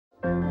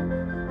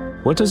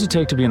What does it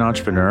take to be an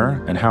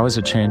entrepreneur, and how is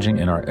it changing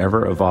in our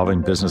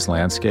ever-evolving business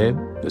landscape?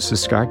 This is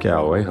Scott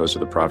Galloway, host of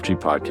the Prop G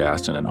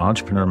podcast and an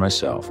entrepreneur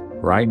myself.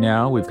 Right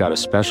now, we've got a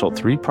special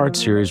 3-part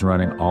series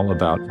running all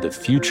about the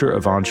future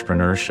of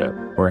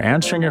entrepreneurship. We're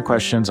answering your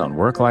questions on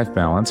work-life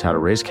balance, how to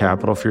raise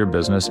capital for your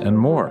business, and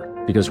more.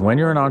 Because when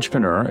you're an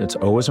entrepreneur, it's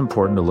always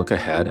important to look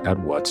ahead at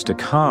what's to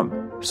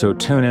come. So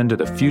tune in to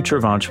the Future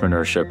of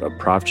Entrepreneurship, a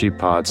Prop G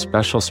pod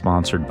special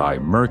sponsored by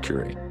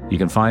Mercury. You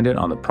can find it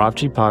on the Prop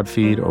G Pod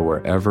feed or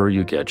wherever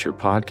you get your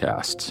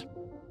podcasts.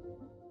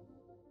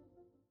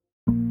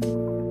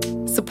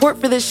 Support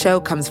for this show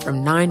comes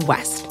from Nine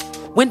West.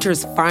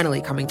 Winter's finally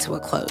coming to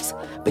a close,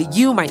 but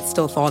you might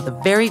still thaw the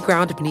very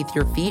ground beneath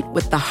your feet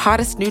with the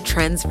hottest new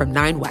trends from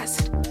Nine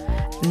West.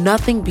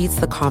 Nothing beats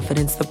the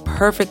confidence the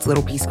perfect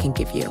little piece can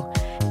give you.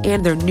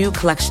 And their new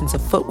collections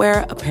of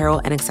footwear,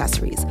 apparel, and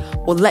accessories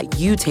will let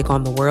you take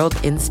on the world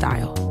in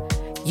style.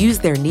 Use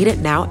their Need It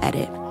Now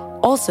edit,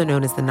 also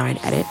known as the 9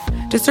 Edit,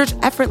 to search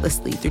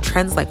effortlessly through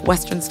trends like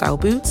Western-style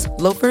boots,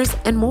 loafers,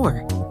 and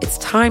more. It's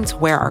time to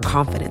wear our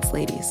confidence,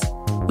 ladies.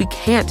 We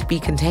can't be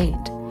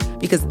contained,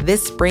 because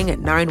this spring at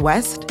 9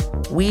 West,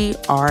 we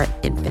are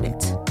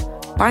infinite.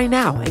 Buy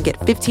now and get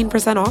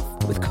 15%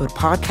 off with code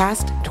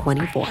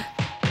PODCAST24.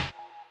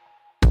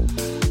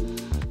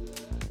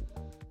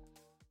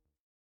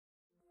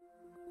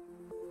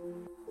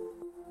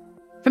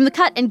 From The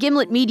Cut and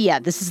Gimlet Media,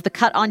 this is The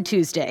Cut on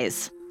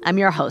Tuesdays. I'm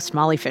your host,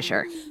 Molly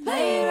Fisher.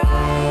 Hi,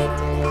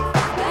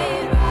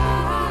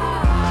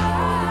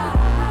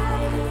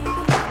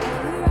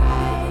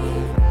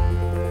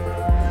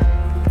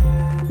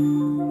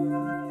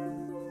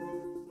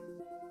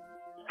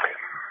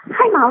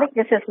 Molly.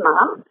 This is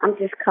Mom. I'm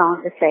just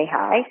calling to say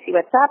hi, see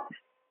what's up.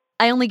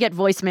 I only get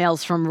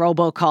voicemails from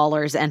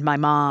robocallers and my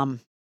mom.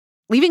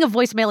 Leaving a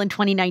voicemail in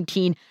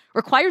 2019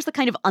 requires the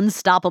kind of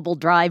unstoppable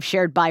drive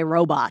shared by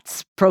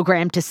robots,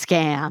 programmed to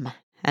scam,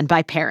 and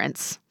by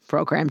parents,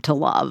 programmed to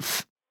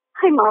love.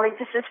 Hi, Molly.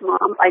 This is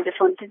Mom. I just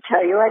wanted to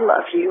tell you I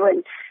love you,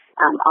 and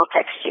I'll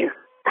text you.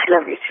 I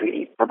love you,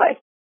 sweetie. Bye-bye.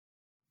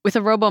 With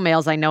the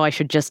robomails, I know I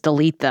should just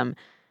delete them.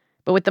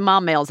 But with the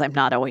mom mails, I'm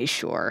not always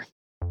sure.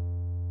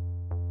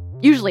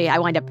 Usually, I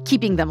wind up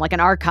keeping them like an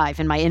archive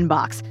in my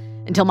inbox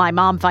until my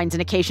mom finds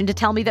an occasion to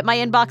tell me that my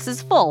inbox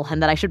is full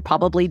and that I should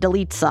probably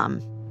delete some.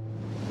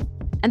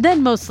 And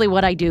then mostly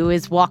what I do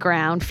is walk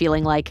around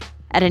feeling like,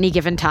 at any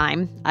given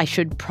time, I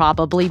should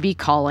probably be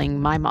calling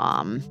my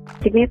mom.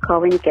 Give me a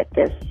call when you get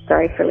this.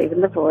 Sorry for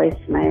leaving the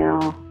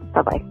voicemail.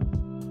 Bye-bye.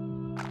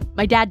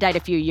 My dad died a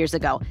few years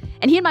ago,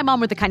 and he and my mom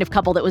were the kind of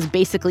couple that was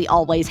basically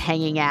always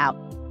hanging out.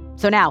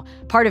 So now,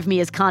 part of me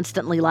is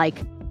constantly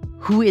like,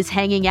 who is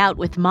hanging out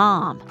with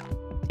Mom?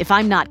 If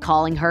I'm not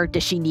calling her,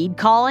 does she need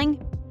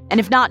calling? And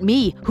if not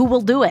me, who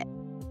will do it?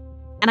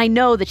 And I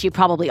know that she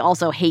probably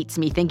also hates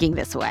me thinking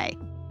this way.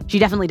 She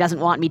definitely doesn't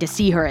want me to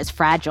see her as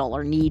fragile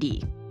or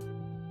needy.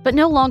 But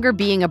no longer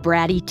being a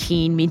bratty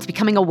teen means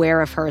becoming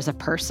aware of her as a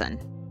person.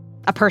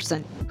 A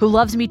person who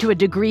loves me to a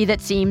degree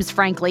that seems,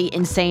 frankly,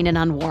 insane and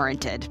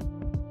unwarranted.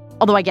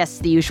 Although I guess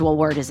the usual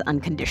word is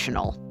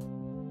unconditional.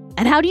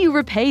 And how do you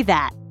repay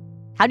that?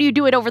 How do you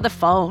do it over the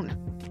phone?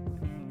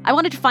 I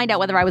wanted to find out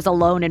whether I was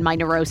alone in my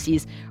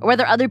neuroses or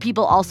whether other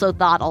people also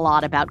thought a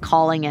lot about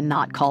calling and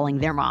not calling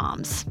their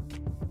moms.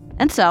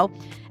 And so,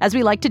 as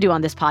we like to do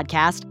on this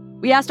podcast,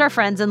 we asked our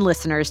friends and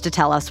listeners to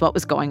tell us what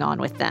was going on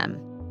with them.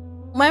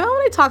 My mom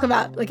and I talk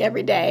about,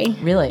 every day.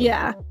 Really?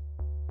 Yeah.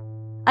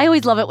 I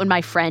always love it when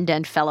my friend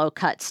and fellow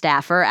Cut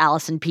staffer,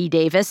 Allison P.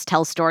 Davis,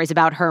 tells stories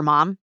about her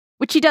mom,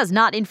 which she does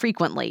not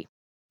infrequently.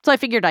 So I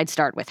figured I'd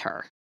start with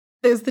her.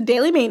 There's the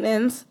daily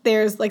maintenance.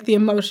 There's, the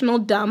emotional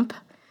dump.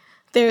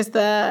 There's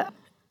the,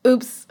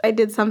 oops, I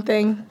did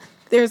something.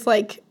 There's,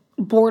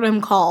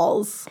 boredom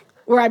calls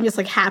where I'm just,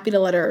 happy to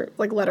let her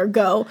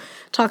go,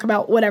 talk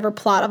about whatever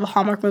plot of a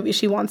Hallmark movie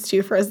she wants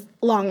to for as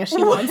long as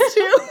she wants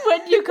to.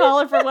 When do you call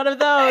her for one of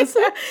those?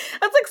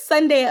 That's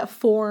Sunday at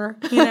 4,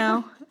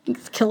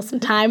 Kill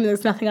some time.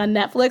 There's nothing on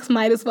Netflix.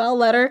 Might as well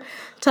let her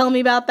tell me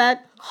about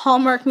that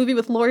Hallmark movie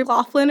with Lori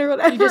Loughlin or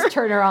whatever. You just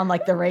turn her on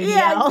the radio.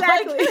 Yeah,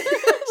 exactly.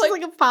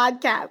 It's a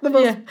podcast, the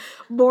most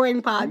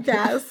boring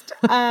podcast.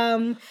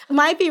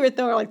 My favorite,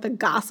 though, are the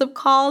gossip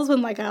calls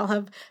when I'll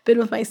have been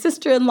with my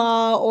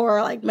sister-in-law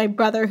or my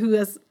brother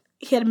who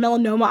he had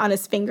melanoma on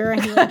his finger.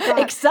 And he got,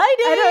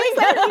 exciting!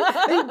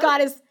 I know, he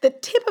got the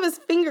tip of his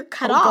finger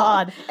cut off.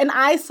 God. And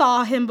I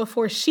saw him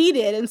before she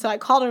did. And so I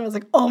called her and was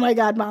like, oh my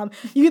God, Mom,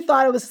 you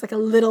thought it was just a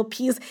little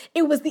piece.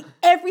 It was the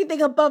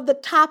everything above the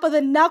top of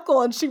the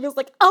knuckle. And she was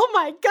like, oh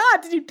my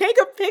God, did you take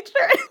a picture?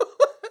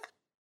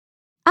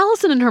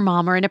 Allison and her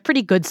mom are in a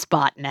pretty good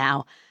spot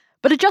now.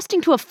 But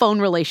adjusting to a phone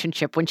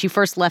relationship when she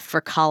first left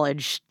for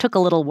college took a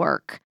little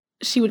work.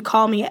 She would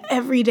call me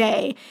every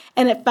day,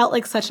 and it felt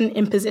like such an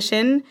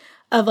imposition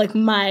of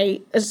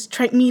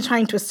me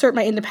trying to assert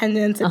my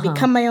independence and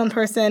become my own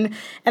person.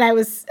 And I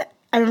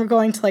remember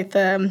going to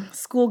the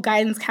school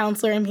guidance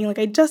counselor and being like,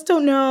 I just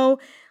don't know.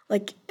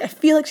 I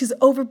feel like she's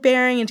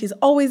overbearing and she's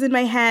always in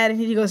my head. And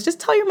he goes, just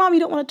tell your mom you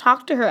don't want to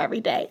talk to her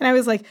every day. And I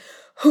was like,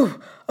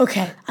 whew,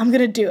 okay, I'm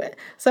going to do it.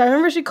 So I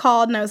remember she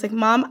called and I was like,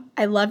 Mom,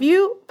 I love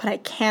you, but I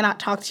cannot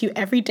talk to you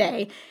every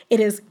day. It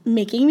is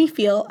making me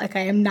feel like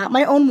I am not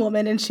my own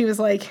woman. And she was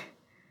like,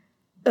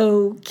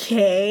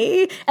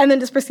 okay. And then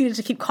just proceeded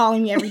to keep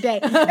calling me every day.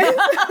 So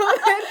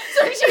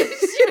she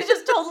was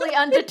just totally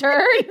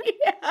undeterred.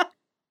 Yeah.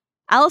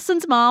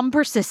 Allison's mom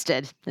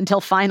persisted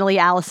until finally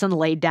Allison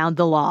laid down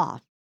the law.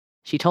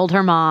 She told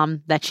her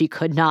mom that she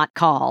could not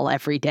call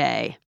every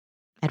day,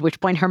 at which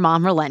point her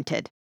mom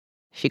relented.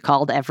 She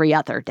called every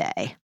other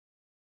day.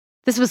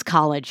 This was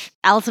college.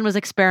 Allison was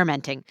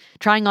experimenting,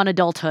 trying on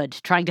adulthood,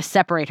 trying to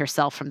separate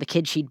herself from the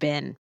kid she'd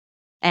been.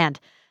 And,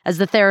 as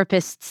the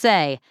therapists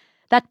say,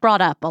 that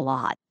brought up a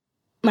lot.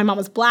 My mom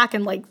was Black,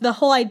 and like the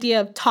whole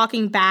idea of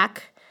talking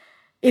back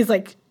is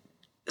like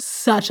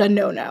such a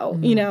no-no.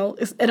 You know,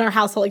 in our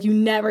household, like you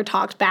never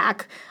talked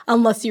back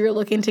unless you were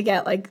looking to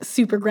get like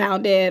super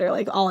grounded or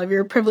like all of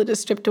your privileges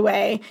stripped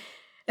away.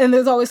 And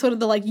there's always sort of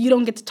the like, you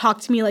don't get to talk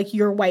to me like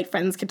your white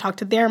friends can talk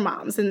to their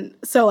moms. And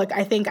so like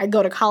I think I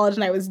go to college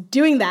and I was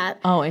doing that.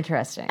 Oh,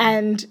 interesting.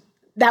 And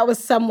that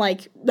was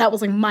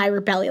my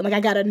rebellion. Like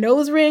I got a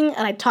nose ring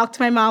and I talked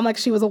to my mom like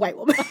she was a white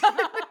woman.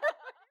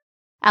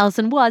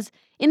 Allison was,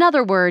 in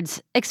other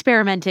words,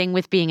 experimenting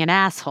with being an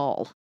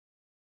asshole.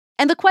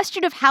 And the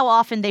question of how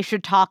often they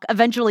should talk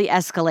eventually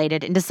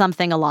escalated into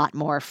something a lot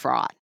more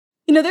fraught.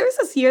 You know, there was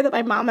this year that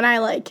my mom and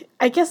I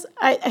I guess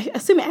I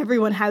assume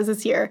everyone has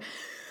this year,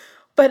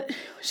 but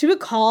she would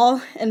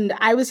call and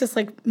I was just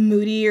like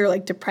moody or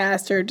like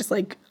depressed or just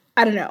like,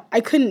 I don't know.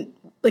 I couldn't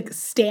like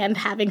stand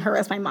having her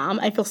as my mom.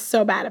 I feel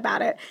so bad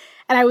about it.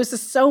 And I was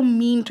just so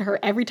mean to her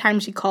every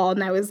time she called,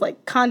 and I was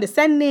like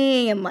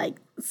condescending and like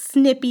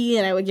snippy,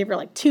 and I would give her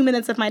like 2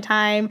 minutes of my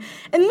time.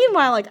 And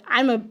meanwhile, like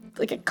I'm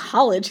at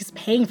college, she's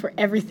paying for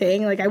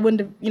everything. Like I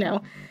wouldn't have, you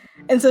know.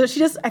 And so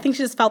I think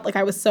she just felt like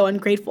I was so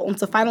ungrateful. And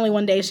so finally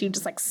one day she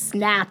just like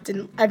snapped,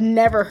 and I've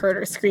never heard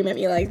her scream at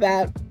me like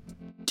that.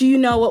 Do you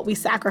know what we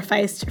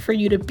sacrificed for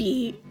you to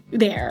be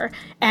there?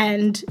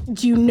 And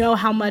do you know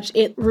how much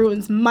it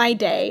ruins my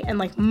day and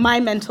like my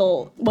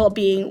mental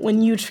well-being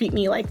when you treat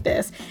me like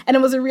this? And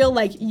it was a real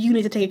like, you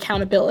need to take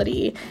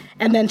accountability.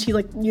 And then she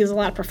like used a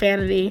lot of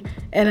profanity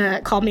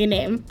and called me a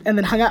name and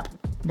then hung up.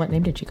 What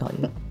name did she call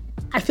you?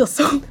 I feel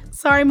so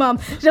sorry, Mom.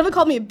 She definitely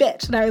called me a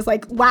bitch. And I was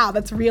like, wow,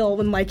 that's real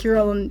when like your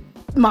own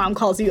mom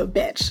calls you a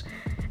bitch.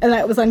 And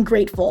I was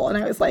ungrateful. And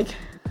I was like,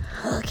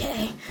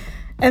 okay.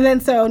 And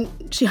then so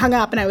she hung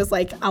up and I was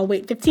like, I'll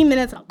wait 15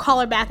 minutes and I'll call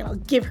her back and I'll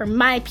give her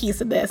my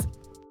piece of this.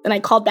 And I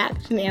called back,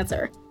 she didn't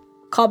answer.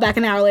 Called back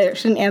an hour later,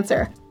 she didn't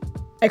answer.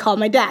 I called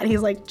my dad,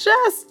 he's like,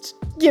 just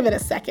give it a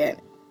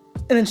second.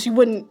 And then she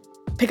wouldn't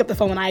pick up the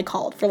phone when I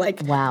called for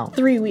like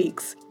 3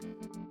 weeks.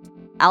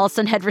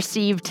 Allison had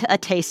received a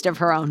taste of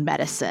her own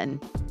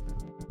medicine.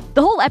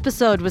 The whole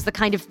episode was the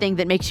kind of thing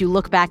that makes you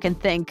look back and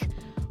think,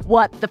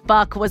 what the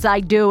fuck was I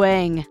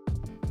doing?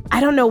 I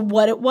don't know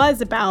what it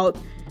was about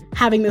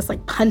having this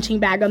like punching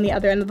bag on the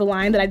other end of the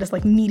line that I just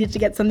like needed to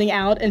get something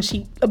out, and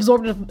she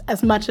absorbed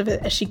as much of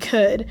it as she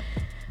could.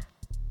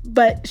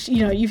 But she,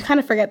 you know, you kind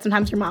of forget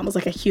sometimes your mom was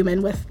like a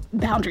human with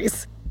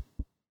boundaries.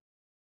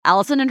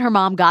 Allison and her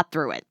mom got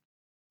through it.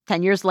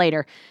 10 years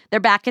later, they're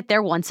back at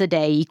their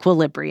once-a-day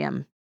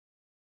equilibrium.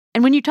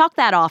 And when you talk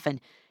that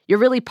often, you're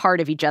really part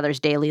of each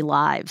other's daily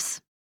lives.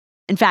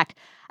 In fact,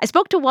 I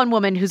spoke to one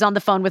woman who's on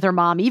the phone with her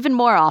mom even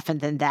more often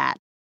than that.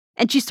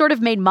 And she sort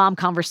of made mom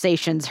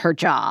conversations her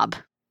job.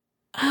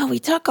 Oh, we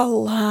talk a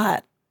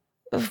lot.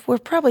 We're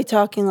probably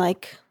talking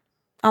like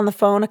on the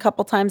phone a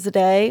couple times a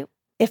day.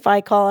 If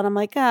I call and I'm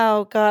like,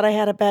 oh, God, I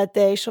had a bad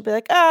day, she'll be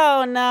like,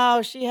 oh,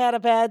 no, she had a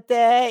bad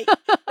day.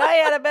 I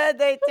had a bad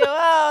day, too.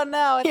 Oh,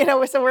 no. You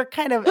know, so we're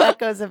kind of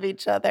echoes of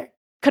each other.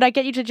 Could I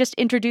get you to just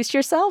introduce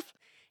yourself?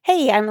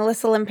 Hey, I'm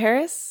Alyssa Lynn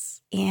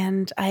Paris,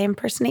 and I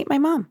impersonate my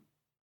mom.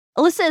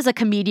 Alyssa is a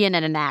comedian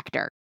and an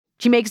actor.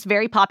 She makes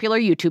very popular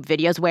YouTube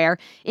videos where,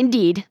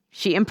 indeed,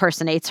 she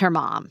impersonates her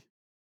mom.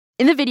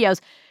 In the videos,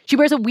 she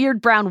wears a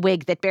weird brown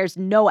wig that bears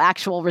no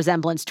actual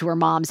resemblance to her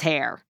mom's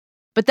hair.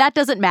 But that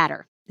doesn't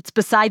matter. It's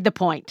beside the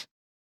point.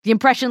 The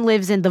impression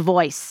lives in the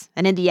voice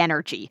and in the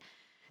energy.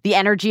 The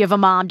energy of a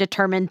mom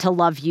determined to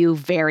love you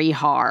very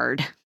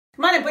hard.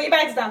 Come on in, put your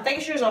bags down. Take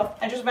your shoes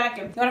off. I just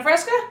vacuumed. You want a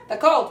Fresca? They're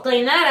cold.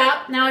 Clean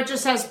that out. Now it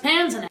just has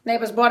pans in it.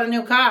 Neighbors bought a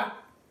new car.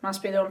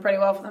 Must be doing pretty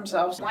well for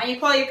themselves. Why don't you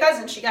call your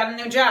cousin? She got a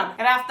new job.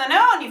 Good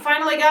afternoon. You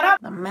finally got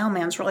up? The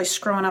mailman's really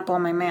screwing up all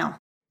my mail.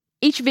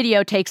 Each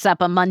video takes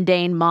up a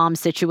mundane mom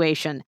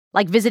situation,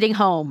 like visiting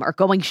home or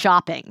going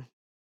shopping.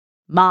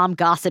 Mom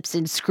gossips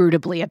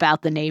inscrutably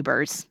about the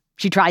neighbors.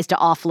 She tries to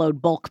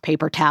offload bulk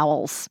paper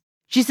towels.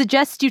 She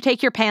suggests you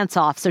take your pants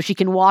off so she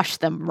can wash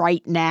them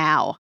right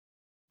now.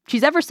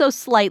 She's ever so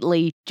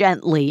slightly,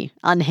 gently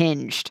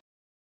unhinged.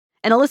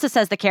 And Alyssa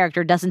says the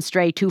character doesn't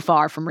stray too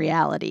far from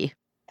reality.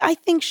 I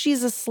think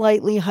she's a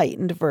slightly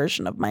heightened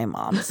version of my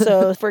mom.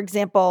 So, for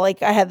example,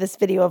 like I had this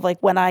video of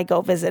like when I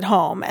go visit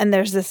home, and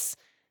there's this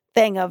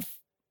thing of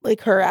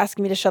like her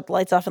asking me to shut the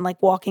lights off and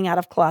like walking out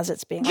of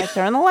closets being like,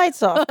 turn the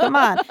lights off, come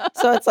on.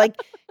 So it's like,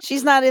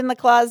 she's not in the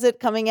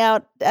closet coming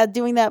out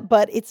doing that,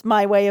 but it's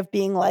my way of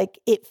being like,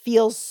 it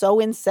feels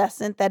so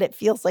incessant that it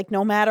feels like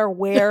no matter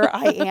where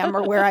I am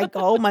or where I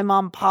go, my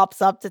mom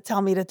pops up to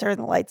tell me to turn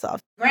the lights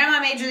off. Grandma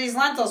made you these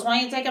lentils. Why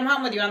don't you take them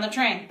home with you on the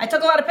train? I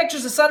took a lot of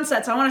pictures of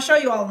sunsets. I want to show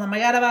you all of them. I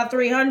got about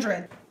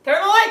 300.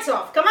 Turn the lights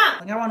off. Come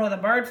on. I got one with a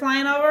bird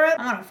flying over it.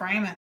 I'm going to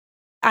frame it.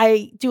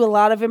 I do a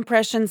lot of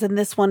impressions, and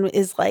this one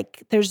is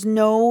like, there's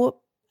no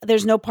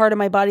part of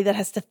my body that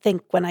has to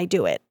think when I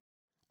do it.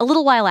 A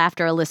little while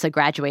after Alyssa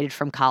graduated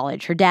from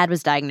college, her dad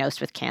was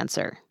diagnosed with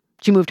cancer.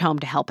 She moved home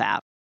to help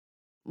out.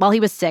 While he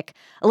was sick,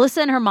 Alyssa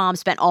and her mom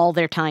spent all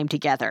their time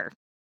together.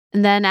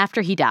 And then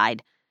after he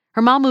died,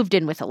 her mom moved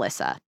in with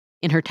Alyssa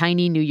in her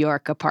tiny New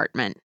York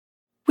apartment.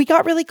 We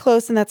got really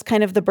close, and that's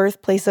kind of the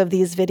birthplace of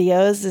these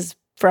videos, is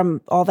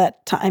from all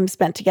that time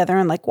spent together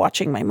and like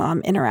watching my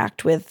mom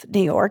interact with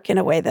New York in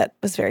a way that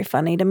was very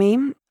funny to me.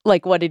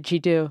 Like, what did she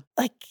do?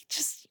 Like,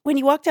 just when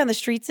you walk down the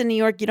streets in New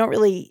York, you don't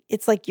really,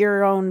 it's like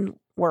your own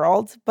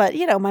world. But,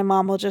 you know, my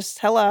mom will just,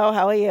 hello,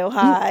 how are you?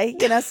 Hi,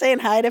 you know, saying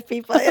hi to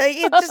people.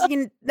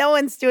 No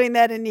one's doing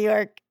that in New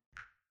York.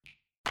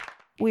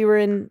 We were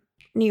in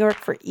New York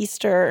for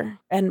Easter,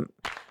 and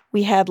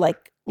we had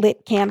like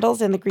lit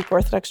candles in the Greek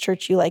Orthodox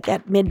Church. You like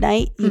at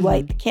midnight, you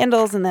light the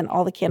candles, and then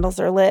all the candles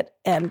are lit.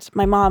 And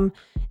my mom,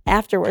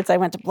 afterwards, I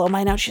went to blow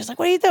mine out. She was like,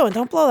 what are you doing?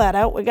 Don't blow that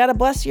out. We got to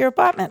bless your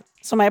apartment.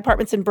 So my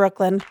apartment's in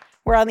Brooklyn.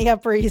 We're on the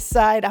Upper East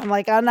Side. I'm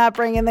like, I'm not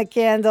bringing the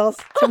candles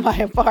to my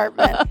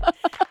apartment.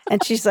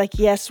 And she's like,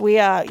 yes, we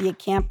are. You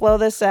can't blow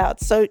this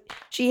out. So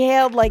she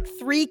hailed like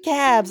 3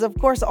 cabs. Of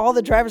course, all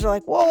the drivers are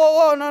like, whoa,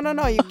 whoa, whoa,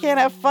 no. You can't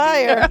have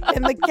fire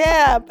in the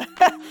cab.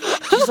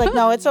 She's like,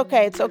 no, it's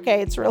okay. It's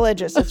okay. It's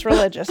religious.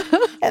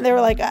 And they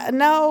were like,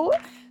 no.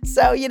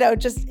 So, you know,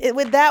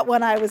 with that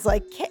one, I was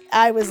like,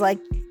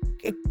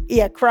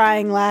 yeah,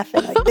 crying,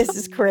 laughing. Like, this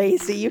is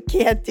crazy. You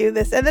can't do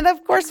this. And then,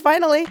 of course,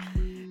 finally,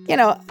 you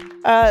know,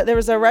 there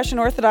was a Russian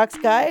Orthodox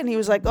guy, and he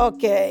was like,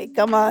 okay,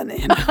 come on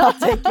in. I'll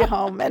take you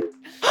home. And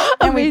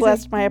we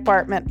blessed my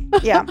apartment.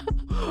 Yeah.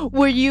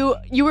 Were you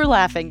were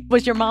laughing.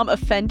 Was your mom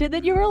offended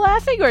that you were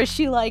laughing, or is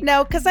she like?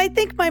 No, because I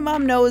think my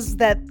mom knows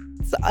that,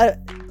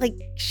 like,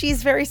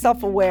 she's very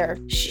self-aware.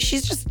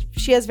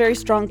 She has very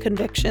strong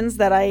convictions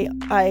that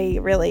I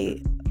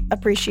really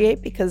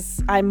appreciate,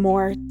 because I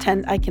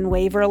can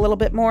waver a little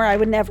bit more. I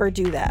would never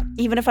do that.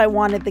 Even if I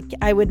wanted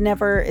I would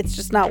never, it's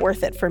just not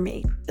worth it for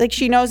me. Like,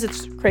 she knows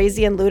it's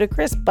crazy and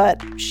ludicrous,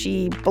 but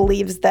she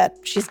believes that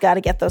she's got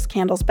to get those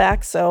candles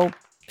back, so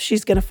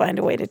she's going to find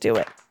a way to do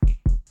it.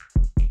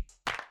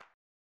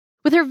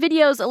 With her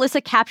videos,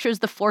 Alyssa captures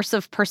the force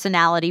of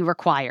personality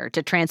required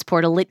to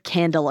transport a lit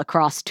candle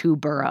across 2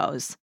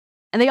 boroughs.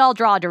 And they all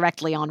draw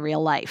directly on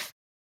real life.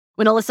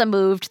 When Alyssa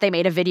moved, they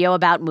made a video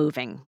about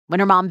moving. When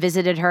her mom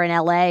visited her in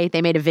LA,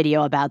 they made a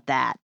video about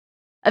that.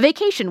 A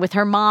vacation with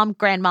her mom,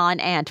 grandma,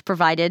 and aunt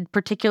provided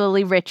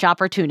particularly rich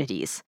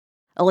opportunities.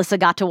 Alyssa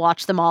got to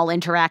watch them all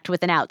interact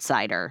with an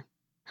outsider,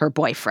 her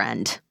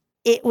boyfriend.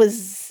 It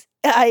was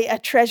a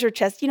treasure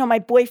chest. You know, my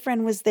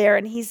boyfriend was there,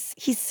 and he's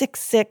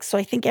 6'6", so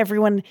I think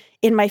everyone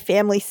in my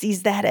family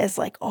sees that as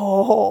like,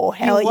 oh,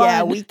 hell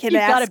yeah, we can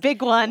ask. You got a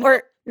big one.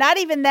 Or not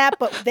even that,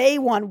 but they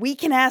won. We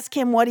can ask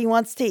him what he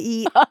wants to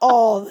eat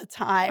all the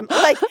time.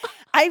 Like,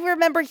 I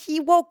remember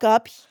he woke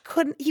up,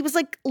 he was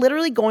like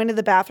literally going to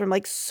the bathroom,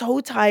 like so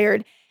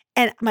tired.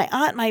 And my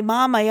aunt, my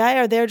mom, my eye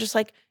are there just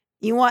like,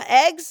 you want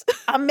eggs?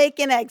 I'm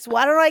making eggs.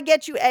 Why don't I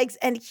get you eggs?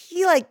 And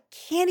he like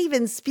can't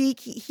even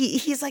speak.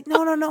 He's like,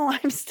 no,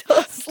 I'm still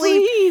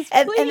asleep. Please.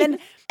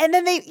 And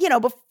then they, you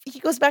know, he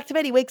goes back to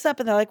bed, he wakes up,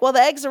 and they're like, well,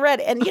 the eggs are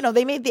ready. And, you know,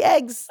 they made the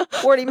eggs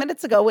 40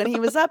 minutes ago when he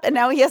was up, and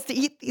now he has to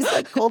eat these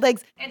like cold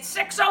eggs. It's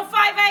 6:05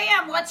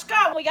 a.m. Let's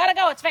go. We gotta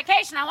go. It's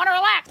vacation. I want to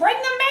relax. Bring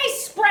the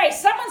mace spray.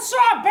 Someone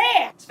saw a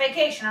bear. It's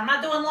vacation. I'm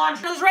not doing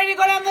laundry. Who's ready to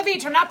go down to the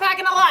beach? I'm not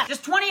packing a lot.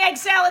 Just 20 egg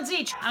salads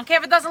each. I don't care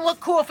if it doesn't look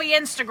cool for your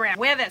Instagram.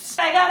 Wear this.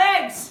 I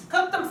got eggs.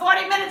 Cooked them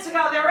 40 minutes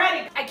ago. They're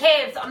ready. I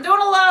caved. I'm doing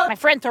a load. My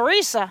friend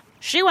Teresa,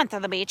 she went to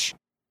the beach.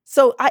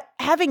 So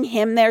having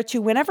him there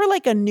too, whenever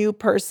like a new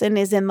person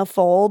is in the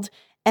fold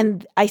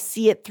and I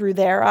see it through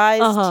their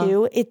eyes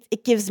too,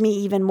 it gives me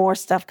even more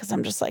stuff, because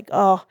I'm just like,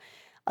 oh,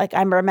 like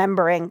I'm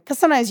remembering. Because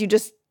sometimes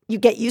you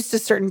get used to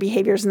certain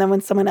behaviors, and then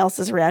when someone else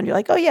is around, you're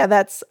like, oh yeah,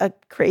 that's a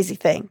crazy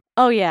thing.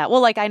 Oh yeah.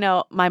 Well, like I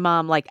know my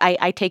mom, like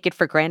I take it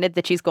for granted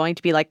that she's going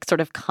to be like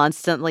sort of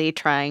constantly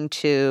trying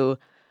to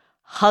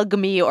hug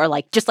me or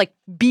like just like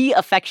be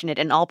affectionate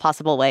in all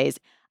possible ways.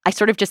 I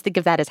sort of just think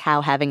of that as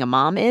how having a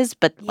mom is.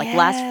 But like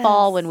last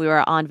fall when we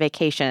were on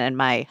vacation and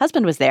my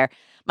husband was there,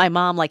 my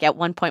mom like at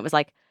one point was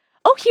like,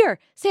 oh, here,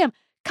 Sam,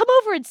 come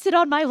over and sit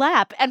on my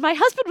lap. And my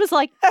husband was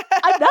like,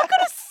 I'm not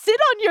going to sit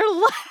on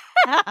your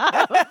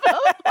lap.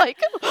 Like,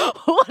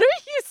 what are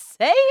you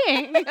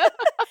saying?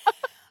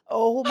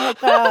 Oh my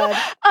God.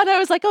 And I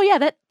was like, oh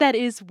yeah, that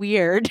is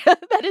weird.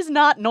 That is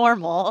not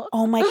normal.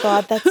 Oh my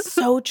God, that's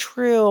so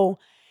true.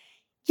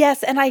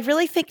 Yes, and I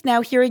really think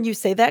now hearing you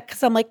say that,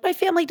 because I'm like, my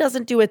family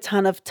doesn't do a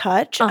ton of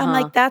touch. I'm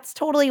like, that's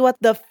totally what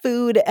the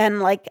food and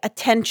like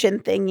attention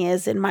thing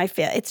is in my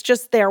family. It's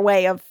just their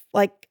way of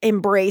like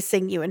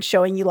embracing you and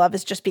showing you love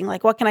is just being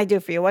like, what can I do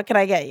for you? What can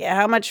I get you?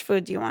 How much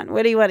food do you want?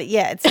 What do you want?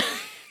 Yeah, it's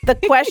the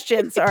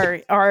questions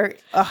are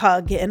a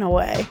hug in a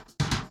way.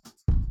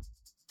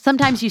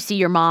 Sometimes you see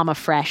your mom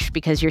afresh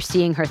because you're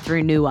seeing her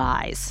through new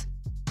eyes.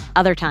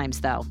 Other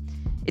times, though,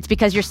 it's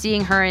because you're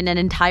seeing her in an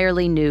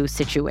entirely new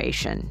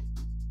situation.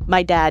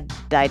 My dad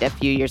died a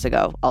few years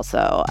ago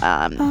also.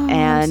 And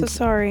I'm so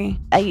sorry.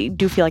 I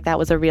do feel like that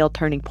was a real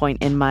turning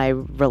point in my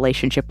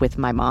relationship with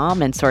my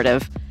mom and sort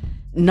of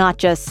not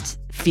just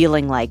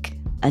feeling like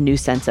a new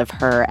sense of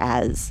her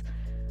as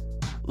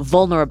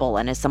vulnerable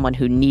and as someone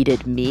who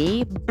needed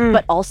me,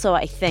 but also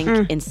I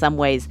think in some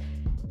ways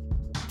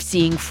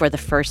seeing for the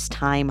first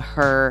time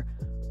her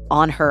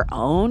on her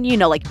own, you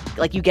know, like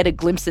you get a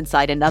glimpse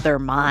inside another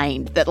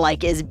mind that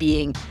like is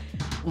being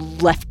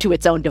left to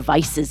its own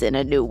devices in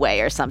a new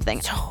way or something.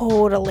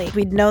 Totally.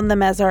 We'd known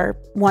them as our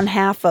one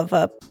half of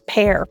a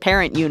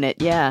parent unit,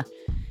 yeah.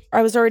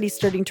 I was already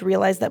starting to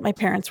realize that my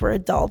parents were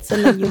adults,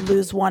 and then you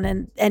lose one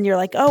and you're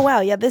like, oh, wow,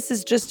 yeah, this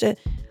is just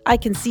I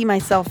can see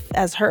myself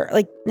as her.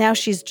 Like now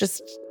she's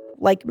just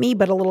like me,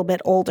 but a little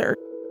bit older.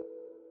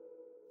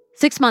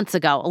 6 months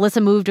ago,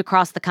 Alyssa moved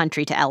across the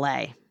country to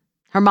LA.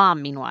 Her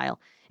mom, meanwhile,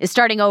 is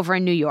starting over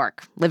in New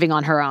York, living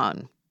on her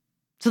own.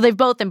 So they've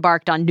both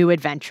embarked on new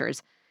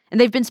adventures,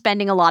 and they've been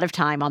spending a lot of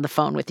time on the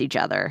phone with each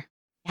other.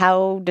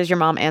 How does your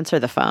mom answer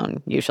the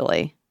phone,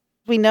 usually?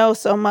 We know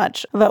so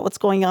much about what's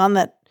going on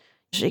that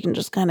she can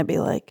just kind of be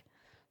like,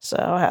 so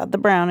how'd the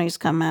brownies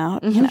come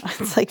out? You know,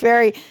 it's like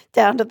very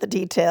down to the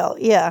detail.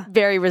 Yeah.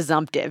 Very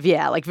resumptive.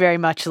 Yeah. Like very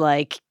much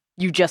like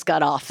you just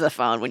got off the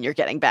phone when you're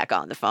getting back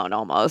on the phone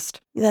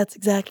almost. That's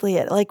exactly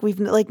it. Like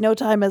no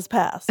time has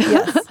passed.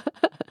 Yes.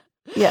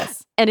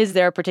 Yes. And is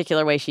there a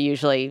particular way she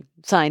usually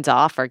signs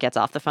off or gets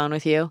off the phone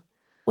with you?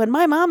 When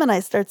my mom and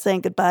I start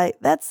saying goodbye,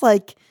 that's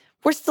like,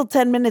 we're still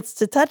 10 minutes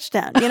to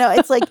touchdown. You know,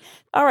 it's like,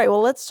 all right,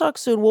 well, let's talk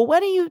soon. Well,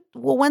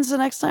 when's the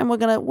next time what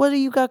do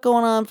you got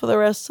going on for the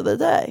rest of the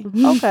day?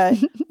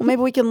 Okay. Well,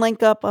 maybe we can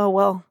link up. Oh,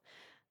 well,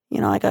 you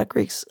know, I got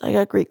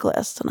Greek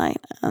class tonight.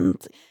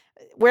 And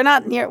we're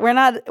not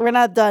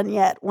done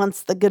yet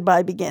once the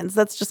goodbye begins.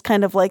 That's just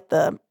kind of like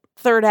the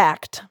third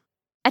act.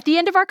 At the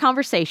end of our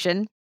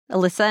conversation,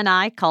 Alyssa and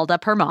I called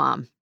up her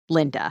mom,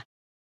 Linda.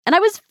 And I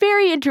was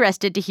very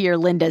interested to hear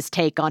Linda's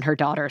take on her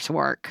daughter's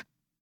work.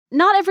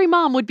 Not every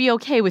mom would be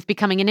okay with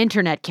becoming an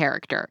internet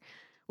character,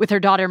 with her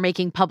daughter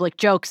making public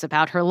jokes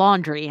about her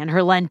laundry and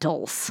her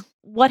lentils.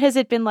 What has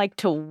it been like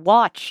to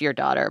watch your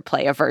daughter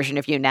play a version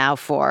of you now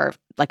for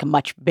like a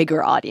much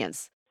bigger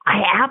audience?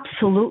 I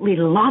absolutely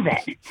love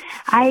it.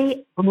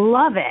 I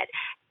love it.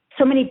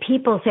 So many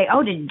people say,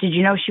 oh, did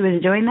you know she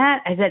was doing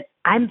that? I said,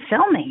 I'm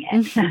filming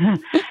it.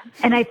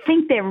 And I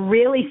think they're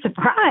really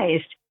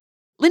surprised.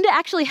 Linda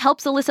actually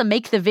helps Alyssa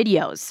make the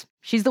videos.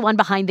 She's the one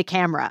behind the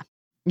camera.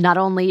 Not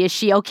only is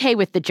she okay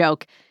with the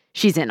joke,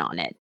 she's in on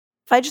it.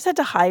 If I just had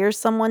to hire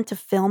someone to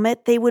film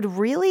it, they would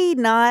really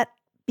not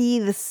be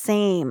the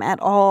same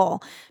at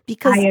all.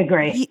 Because I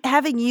agree.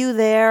 Having you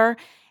there,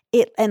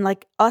 and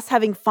like us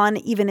having fun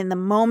even in the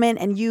moment,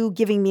 and you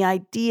giving me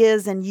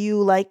ideas, and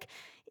you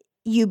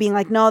being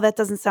like, no, that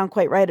doesn't sound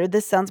quite right, or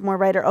this sounds more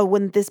right, or oh,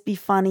 wouldn't this be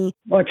funny?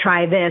 Or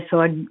try this,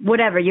 or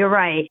whatever, you're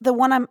right. The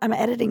one I'm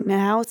editing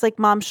now, it's like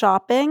Mom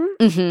Shopping.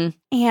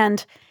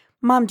 And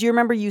Mom, do you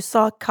remember you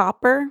saw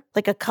copper,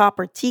 like a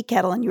copper tea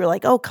kettle, and you were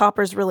like, oh,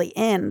 copper's really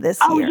in this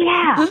year. Oh,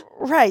 yeah.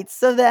 Right.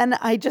 So then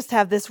I just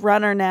have this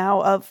runner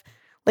now of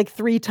like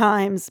 3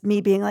 times me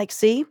being like,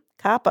 see,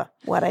 copper,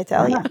 what'd I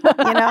tell you?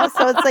 You know?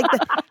 So it's like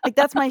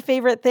that's my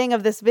favorite thing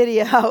of this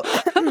video.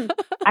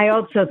 I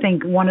also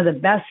think one of the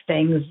best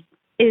things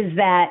is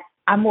that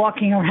I'm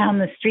walking around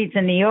the streets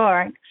in New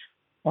York,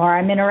 or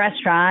I'm in a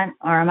restaurant,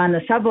 or I'm on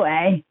the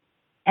subway,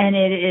 and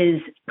it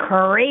is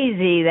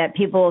crazy that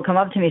people will come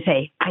up to me and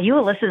say, are you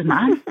Alyssa's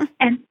mom?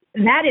 And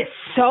that is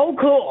so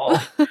cool.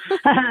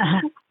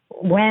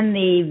 When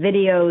the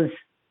videos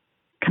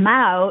come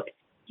out,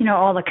 you know,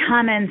 all the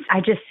comments, I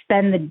just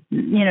spend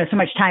so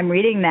much time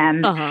reading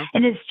them.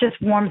 And it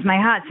just warms my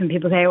heart. Some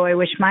people say, oh, I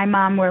wish my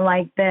mom were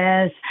like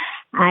this.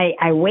 I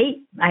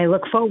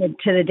look forward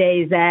to the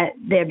days that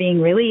they're being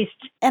released.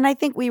 And I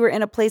think we were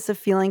in a place of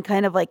feeling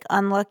kind of like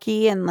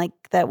unlucky, and like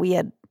that we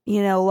had,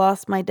 you know,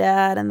 lost my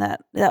dad, and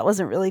that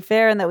wasn't really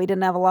fair, and that we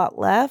didn't have a lot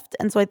left.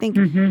 And so I think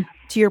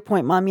to your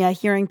point, Mom, yeah,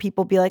 hearing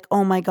people be like,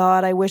 oh my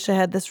God, I wish I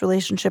had this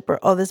relationship, or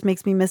oh, this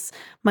makes me miss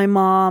my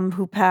mom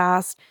who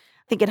passed.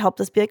 I think it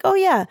helped us be like, oh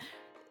yeah,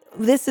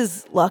 this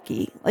is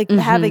lucky. Like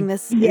having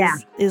this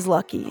is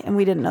lucky. And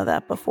we didn't know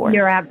that before.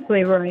 You're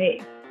absolutely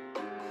right.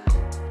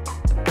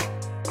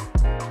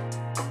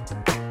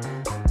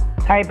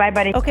 All right, bye,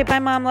 buddy. Okay, bye,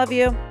 Mom. Love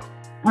you.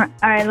 All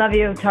right, love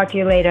you. Talk to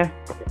you later.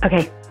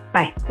 Okay,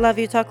 bye. Love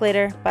you. Talk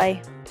later.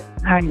 Bye.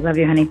 All right, love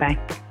you, honey. Bye.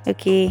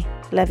 Okay,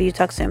 love you.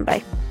 Talk soon.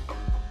 Bye.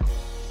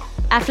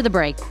 After the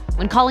break,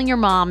 when calling your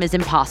mom is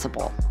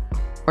impossible,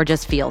 or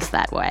just feels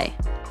that way.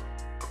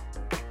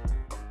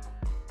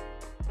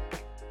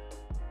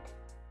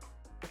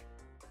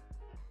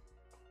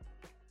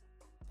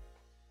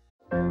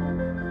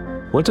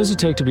 What does it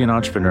take to be an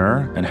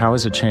entrepreneur, and how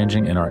is it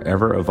changing in our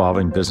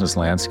ever-evolving business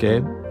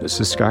landscape? This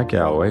is Scott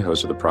Galloway,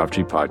 host of the Prop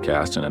G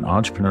podcast and an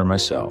entrepreneur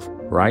myself.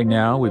 Right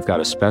now, we've got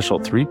a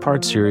special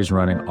 3-part series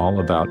running all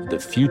about the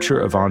future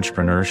of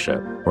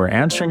entrepreneurship. We're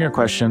answering your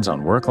questions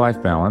on work-life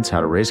balance,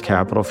 how to raise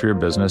capital for your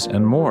business,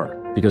 and more.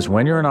 Because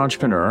when you're an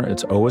entrepreneur,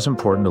 it's always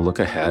important to look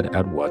ahead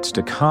at what's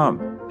to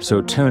come.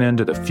 So tune in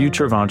to the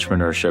Future of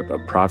Entrepreneurship, a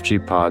Prop G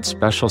Pod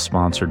special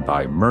sponsored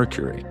by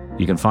Mercury.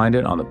 You can find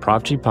it on the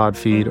Prop G Pod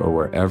feed or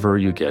wherever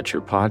you get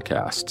your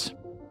podcasts.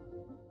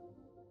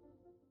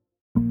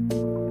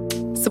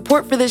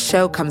 Support for this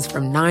show comes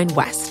from Nine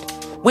West.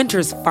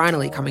 Winter's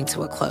finally coming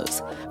to a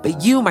close,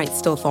 but you might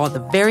still thaw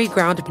the very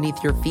ground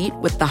beneath your feet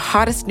with the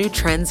hottest new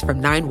trends from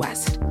Nine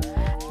West.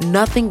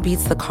 Nothing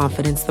beats the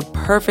confidence the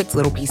perfect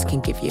little piece can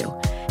give you.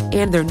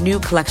 And their new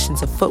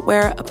collections of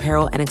footwear,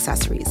 apparel, and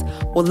accessories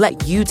will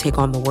let you take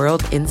on the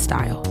world in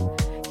style.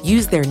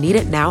 Use their Need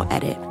It Now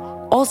edit,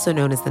 also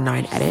known as the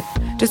 9 edit,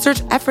 to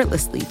search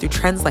effortlessly through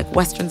trends like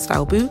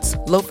Western-style boots,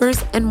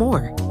 loafers, and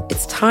more.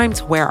 It's time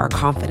to wear our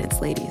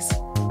confidence, ladies.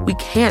 We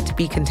can't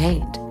be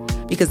contained,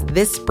 because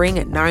this spring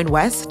at 9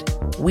 West,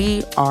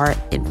 we are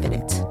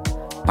infinite.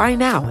 Buy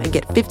now and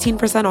get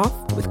 15% off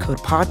with code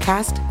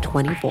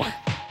PODCAST24.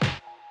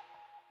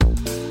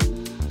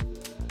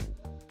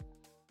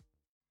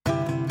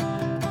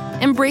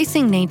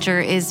 Embracing nature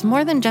is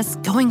more than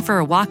just going for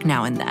a walk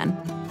now and then.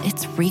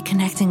 It's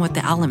reconnecting with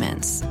the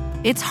elements.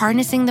 It's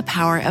harnessing the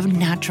power of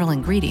natural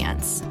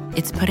ingredients.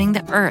 It's putting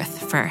the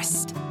earth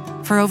first.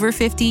 For over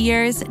 50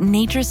 years,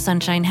 Nature's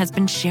Sunshine has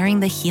been sharing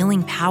the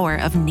healing power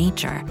of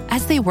nature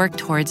as they work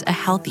towards a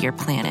healthier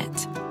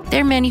planet.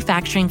 Their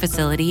manufacturing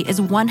facility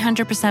is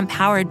 100%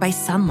 powered by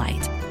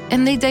sunlight,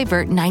 and they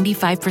divert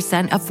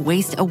 95% of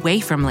waste away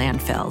from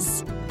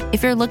landfills.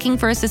 If you're looking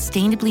for a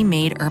sustainably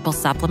made herbal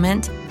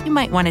supplement, you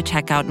might want to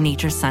check out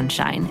Nature's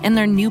Sunshine and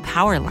their new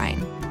Power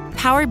line.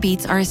 Power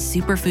Beats are a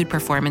superfood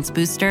performance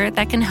booster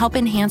that can help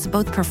enhance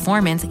both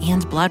performance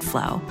and blood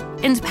flow.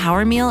 And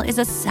Power Meal is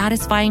a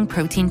satisfying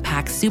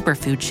protein-packed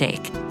superfood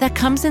shake that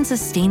comes in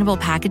sustainable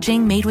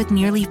packaging made with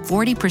nearly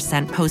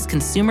 40%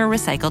 post-consumer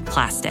recycled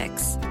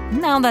plastics.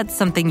 Now that's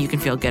something you can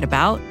feel good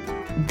about.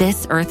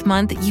 This Earth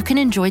Month, you can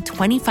enjoy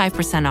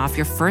 25% off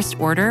your first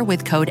order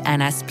with code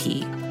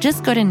NSP.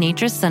 Just go to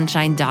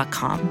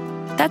naturesunshine.com.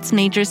 That's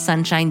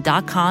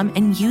naturesunshine.com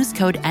and use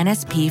code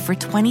NSP for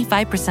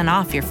 25%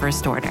 off your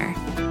first order.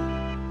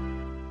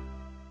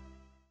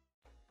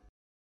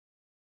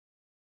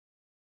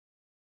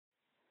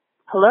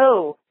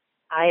 Hello,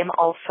 I am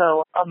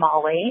also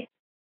Amali.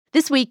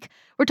 This week,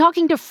 we're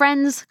talking to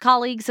friends,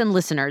 colleagues, and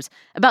listeners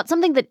about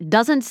something that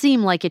doesn't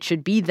seem like it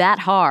should be that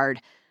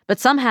hard, but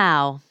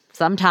somehow,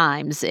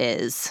 sometimes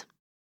is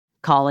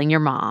calling your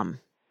mom.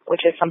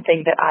 Which is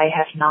something that I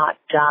have not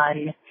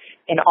done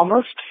in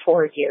almost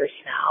 4 years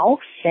now,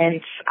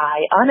 since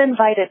I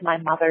uninvited my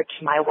mother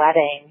to my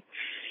wedding.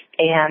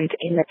 And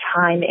in the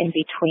time in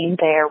between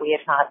there, we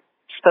have not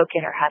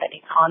spoken or had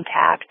any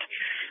contact.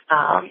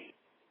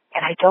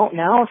 And I don't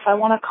know if I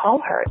want to call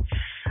her.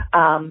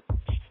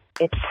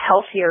 It's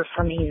healthier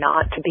for me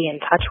not to be in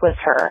touch with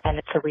her, and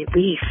it's a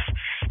relief.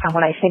 And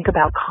when I think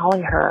about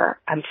calling her,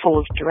 I'm full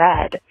of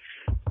dread.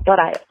 But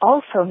I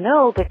also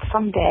know that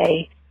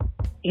someday,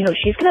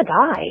 she's going to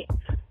die.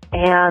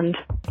 And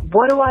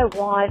what do I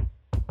want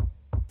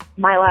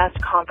my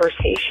last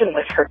conversation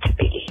with her to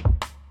be?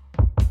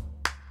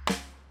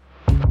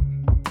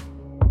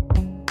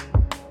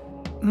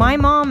 My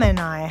mom and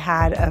I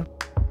had a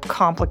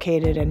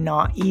complicated and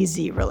not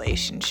easy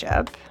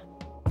relationship.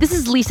 This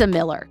is Lisa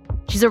Miller.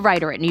 She's a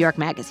writer at New York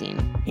Magazine.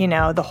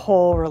 The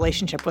whole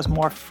relationship was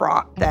more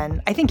fraught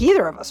than I think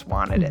either of us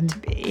wanted it to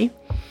be.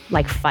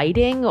 Like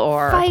fighting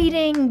or?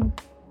 Fighting,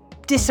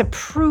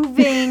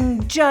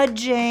 disapproving,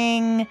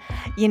 judging.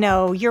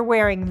 You're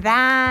wearing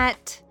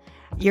that.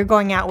 You're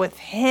going out with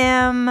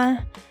him.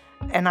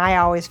 And I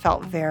always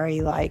felt very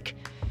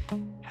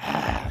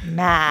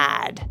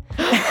mad.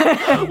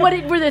 What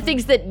were the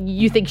things that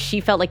you think she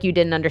felt like you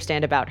didn't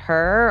understand about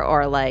her,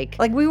 or like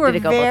we were did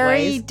it go both very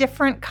ways?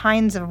 Different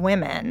kinds of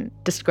women.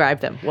 Describe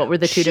them. What were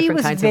the two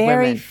different kinds of women? She was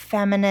very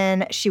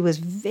feminine. She was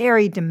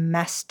very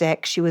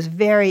domestic. She was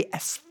very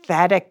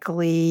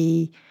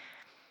aesthetically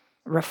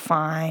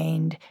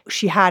refined.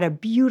 She had a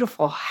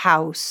beautiful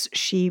house.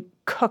 She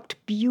cooked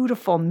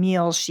beautiful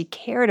meals. She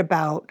cared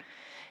about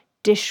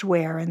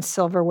dishware and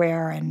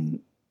silverware and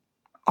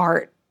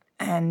art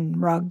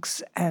and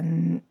rugs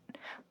and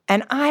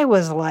I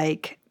was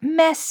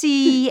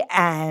messy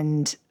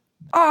and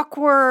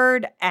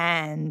awkward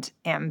and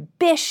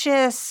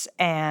ambitious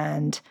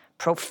and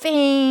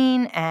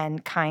profane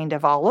and kind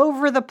of all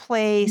over the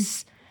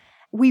place.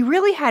 We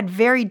really had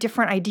very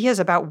different ideas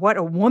about what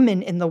a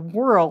woman in the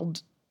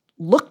world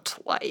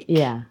looked like.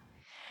 Yeah.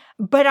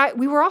 But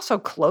we were also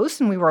close,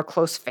 and we were a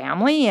close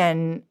family,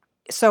 and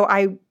so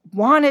I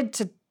wanted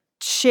to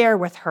share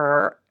with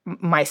her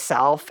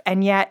myself,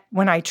 and yet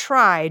when I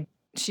tried,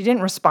 she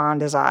didn't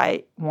respond as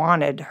I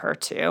wanted her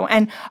to.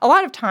 And a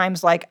lot of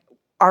times,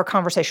 our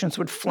conversations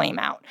would flame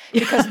out.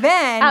 Because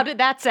then... How did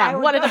that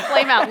sound? What did the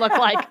flame out look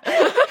like?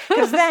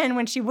 Because then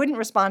when she wouldn't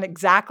respond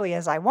exactly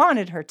as I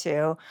wanted her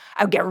to,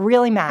 I would get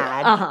really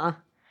mad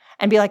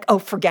and be like, oh,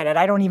 forget it.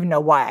 I don't even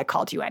know why I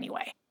called you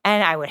anyway.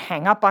 And I would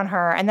hang up on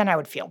her, and then I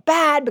would feel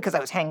bad because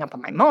I was hanging up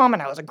on my mom,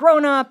 and I was a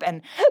grown-up,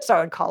 and so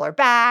I would call her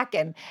back.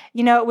 And,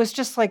 it was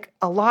just like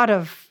a lot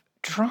of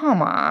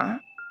drama.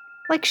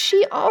 Like,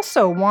 she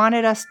also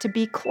wanted us to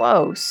be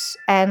close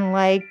and,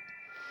 like,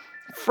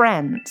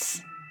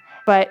 friends.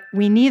 But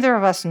we neither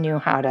of us knew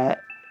how to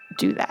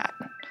do that.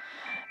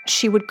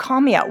 She would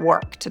call me at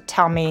work to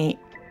tell me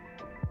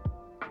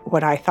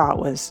what I thought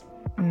was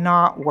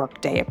not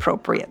workday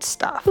appropriate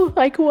stuff.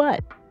 Like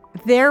what?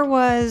 There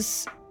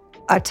was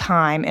a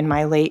time in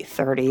my late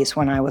 30s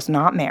when I was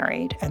not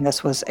married, and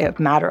this was a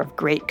matter of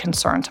great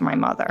concern to my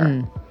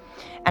mother.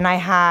 And I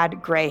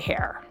had gray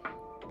hair.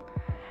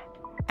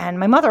 And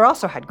my mother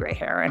also had gray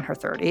hair in her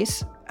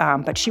 30s,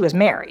 but she was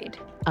married.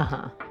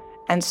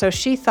 And so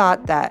she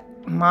thought that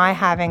my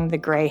having the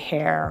gray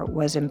hair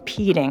was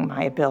impeding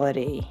my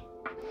ability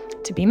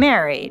to be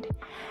married.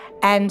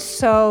 And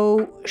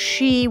so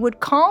she would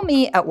call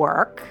me at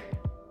work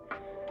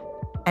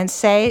and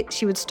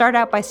she would start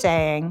out by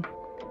saying,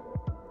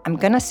 I'm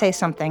going to say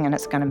something and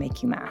it's going to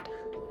make you mad.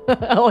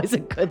 Always a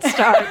good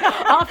start.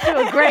 Off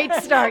to a great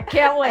start.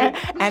 Can't wait.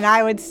 And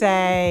I would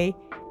say,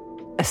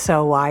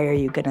 so why are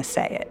you going to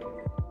say it?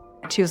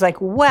 And she was like,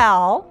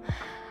 well,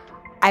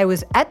 I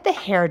was at the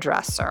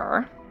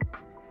hairdresser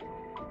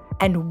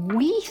and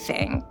we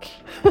think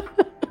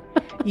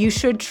you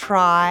should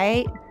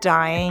try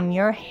dyeing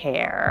your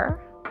hair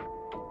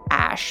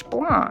ash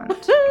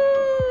blonde.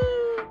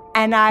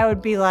 And I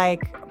would be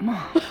like,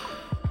 Mom,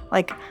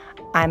 like,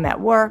 I'm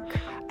at work.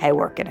 I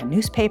work at a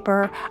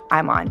newspaper.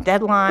 I'm on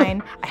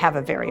deadline. I have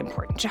a very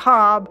important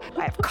job.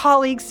 I have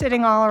colleagues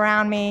sitting all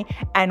around me,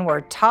 and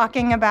we're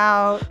talking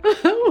about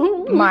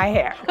my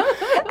hair.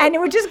 And it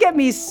would just get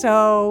me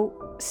so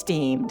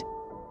steamed.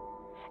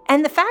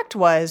 And the fact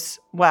was,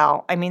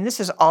 well, I mean, this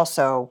is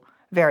also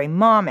very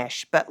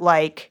momish, but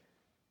like,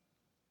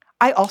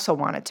 I also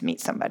wanted to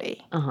meet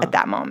somebody at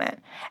that moment.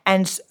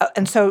 And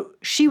so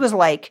she was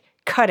like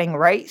cutting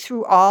right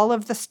through all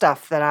of the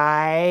stuff that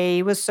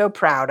I was so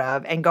proud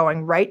of and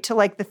going right to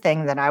like the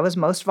thing that I was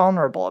most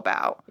vulnerable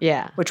about.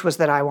 Yeah. Which was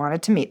that I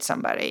wanted to meet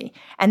somebody.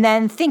 And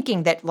then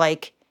thinking that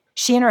like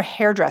she and her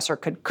hairdresser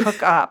could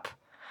cook up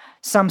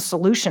some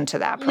solution to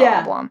that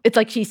problem. Yeah. It's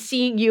like she's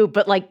seeing you,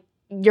 but like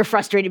you're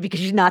frustrated because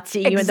she's not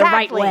seeing you in the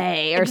right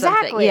way or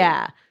something.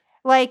 Yeah.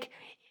 Like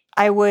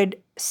I would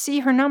see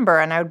her number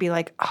and I would be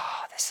like,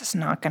 oh, this is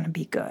not going to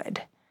be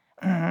good.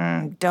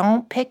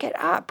 Don't pick it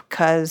up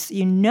because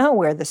you know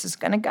where this is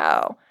going to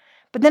go.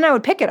 But then I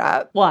would pick it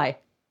up. Why?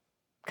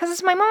 Because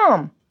it's my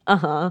mom.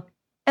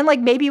 And like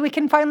maybe we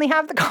can finally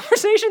have the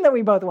conversation that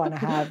we both want to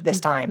have this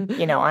time,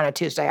 on a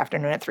Tuesday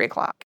afternoon at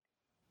 3:00.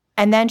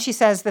 And then she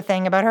says the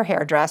thing about her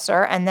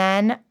hairdresser. And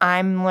then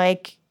I'm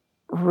like,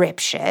 rip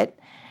shit.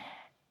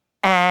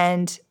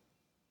 And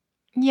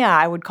yeah,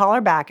 I would call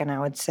her back and I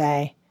would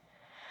say,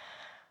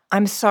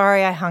 I'm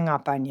sorry I hung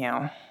up on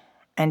you.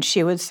 And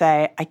she would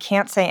say, I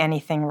can't say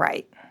anything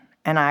right.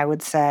 And I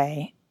would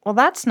say, well,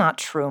 that's not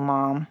true,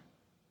 Mom.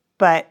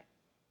 But,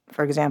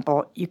 for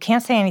example, you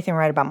can't say anything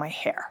right about my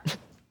hair.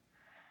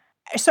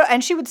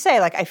 And she would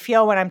say, like, I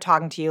feel when I'm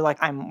talking to you like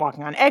I'm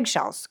walking on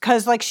eggshells.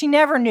 Because, like, she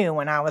never knew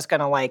when I was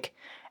going to, like,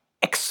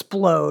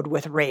 explode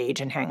with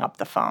rage and hang up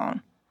the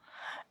phone.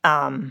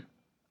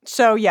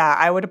 So, yeah,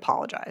 I would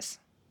apologize.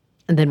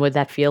 And then would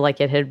that feel like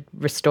it had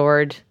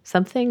restored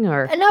something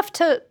or? Enough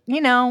to,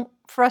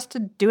 for us to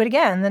do it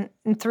again then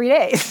in 3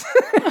 days.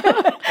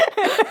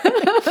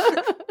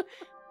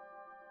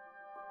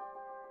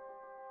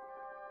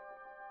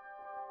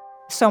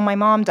 So my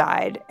mom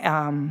died.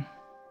 I'm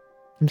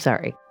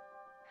sorry.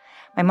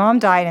 My mom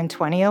died in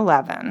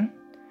 2011.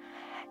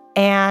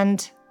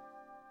 And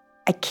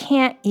I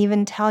can't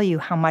even tell you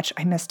how much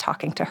I miss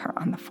talking to her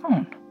on the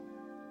phone.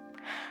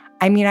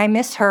 I mean, I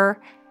miss her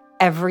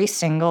every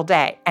single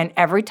day. And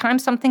every time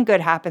something good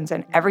happens,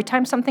 and every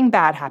time something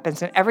bad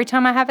happens, and every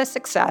time I have a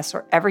success,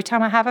 or every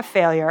time I have a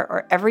failure,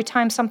 or every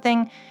time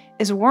something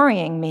is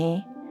worrying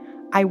me,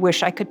 I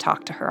wish I could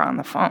talk to her on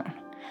the phone.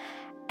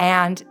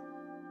 And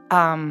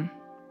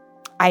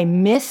I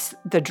miss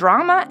the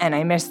drama, and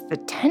I miss the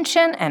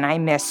tension, and I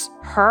miss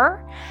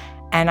her,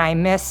 and I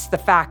miss the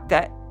fact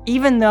that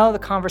even though the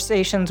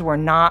conversations were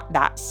not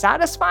that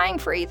satisfying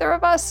for either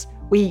of us,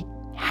 we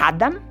had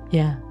them.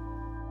 Yeah.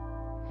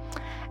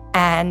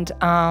 And,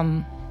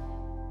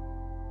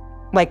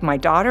 like, my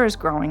daughter is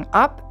growing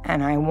up,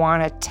 and I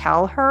want to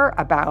tell her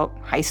about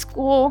high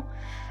school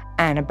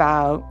and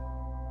about,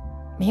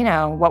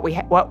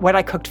 what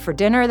I cooked for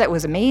dinner that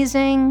was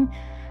amazing.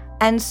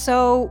 And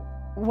so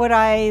what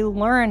I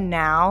learned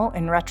now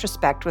in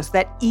retrospect was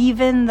that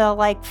even the,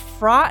 like,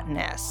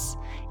 fraughtness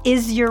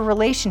is your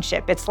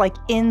relationship. It's like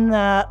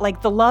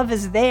the love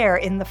is there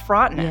in the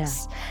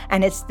fraughtness. Yeah.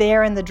 And it's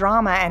there in the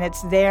drama, and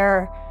it's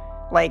there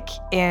like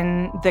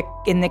in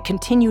the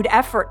continued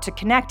effort to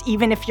connect,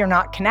 even if you're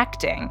not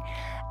connecting.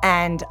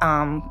 And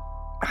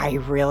I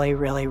really,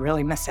 really,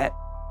 really miss it.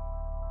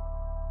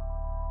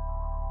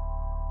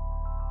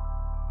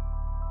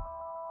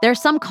 There are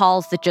some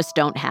calls that just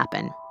don't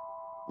happen.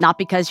 Not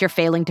because you're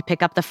failing to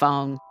pick up the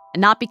phone,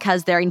 and not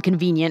because they're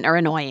inconvenient or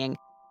annoying,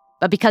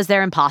 but because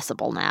they're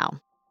impossible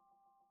now.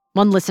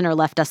 One listener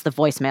left us the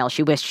voicemail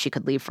she wished she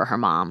could leave for her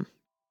mom.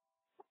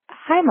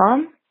 Hi,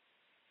 Mom.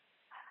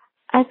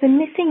 I've been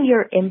missing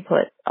your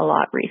input a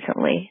lot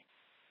recently.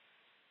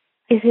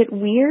 Is it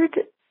weird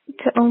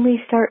to only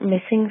start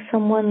missing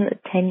someone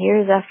 10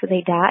 years after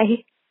they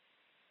die?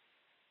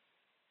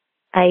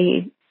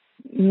 I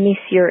miss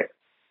your...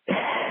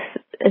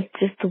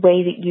 just the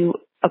way that you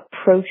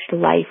approached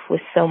life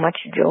with so much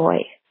joy.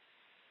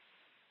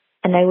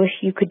 And I wish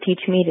you could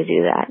teach me to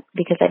do that,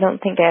 because I don't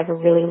think I ever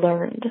really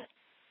learned.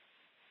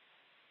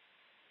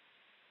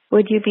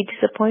 Would you be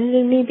disappointed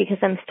in me because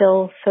I'm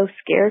still so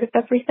scared of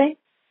everything?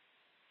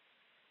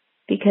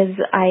 Because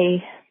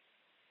I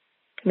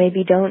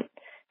maybe don't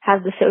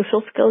have the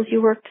social skills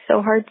you worked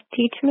so hard to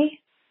teach me?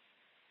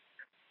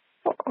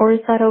 Or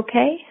is that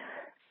okay?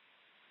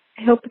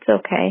 I hope it's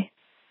okay.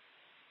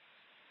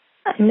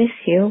 I miss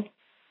you,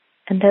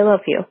 and I love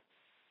you.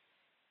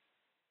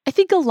 I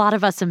think a lot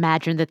of us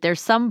imagine that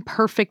there's some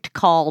perfect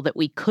call that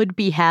we could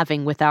be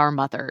having with our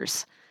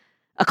mothers.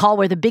 A call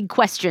where the big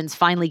questions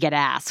finally get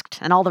asked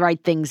and all the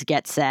right things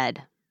get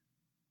said.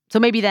 So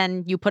maybe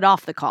then you put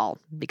off the call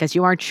because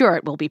you aren't sure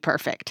it will be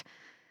perfect.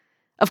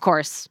 Of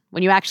course,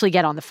 when you actually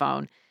get on the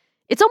phone,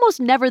 it's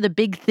almost never the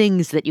big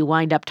things that you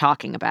wind up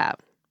talking about.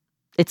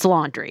 It's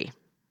laundry.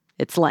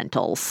 It's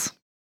lentils.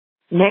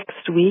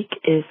 Next week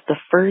is the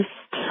first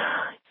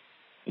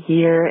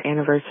year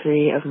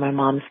anniversary of my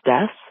mom's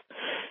death.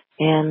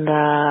 And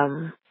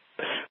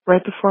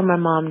right before my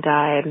mom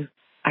died,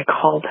 I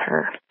called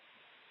her.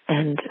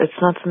 And it's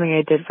not something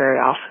I did very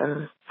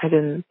often. I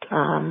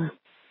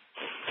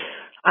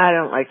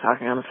don't like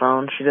talking on the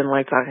phone. She didn't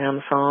like talking on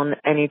the phone.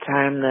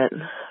 Anytime that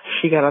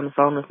she got on the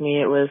phone with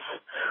me, it was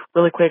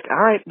really quick. All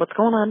right, what's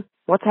going on?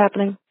 What's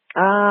happening?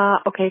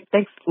 Okay,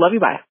 thanks. Love you,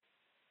 bye.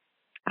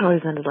 I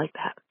always ended like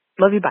that.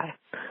 Love you, bye.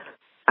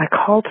 I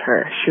called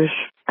her.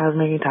 I was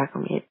making taco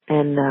meat,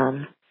 and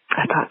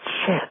I thought,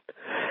 shit,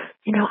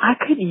 I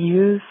could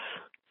use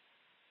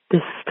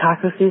this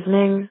taco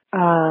seasoning,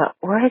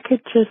 or I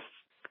could just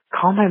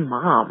call my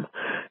mom.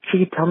 She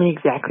could tell me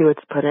exactly what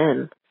to put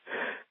in.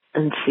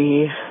 And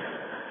she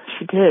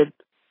did.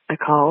 I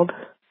called.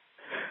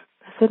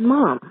 I said,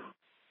 Mom,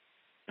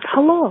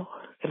 hello.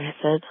 And I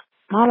said,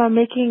 Mom, I'm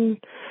making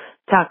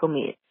taco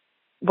meat.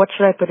 What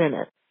should I put in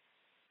it?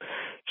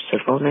 She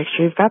said, well, make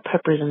sure you've got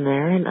peppers in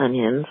there and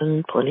onions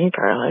and plenty of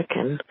garlic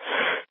and,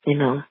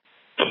 cumin,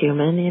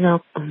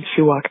 And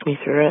she walked me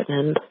through it,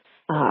 and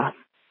I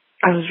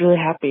was really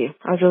happy.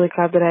 I was really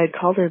glad that I had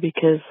called her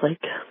because,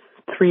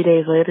 3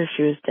 days later,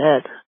 she was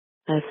dead.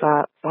 And I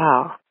thought,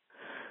 wow,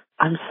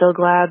 I'm so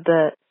glad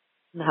that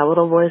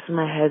little voice in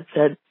my head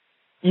said,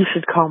 you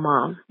should call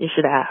Mom. You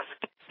should ask.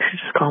 You should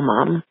just call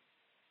Mom.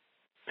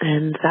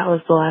 And that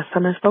was the last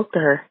time I spoke to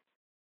her.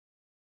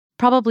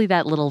 Probably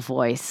that little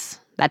voice,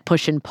 that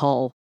push and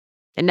pull.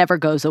 It never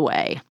goes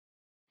away.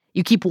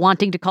 You keep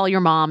wanting to call your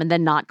mom and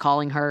then not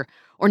calling her,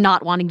 or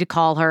not wanting to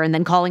call her and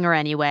then calling her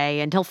anyway,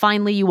 until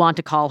finally you want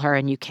to call her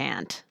and you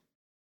can't.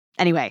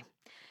 Anyway,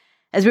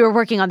 as we were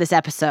working on this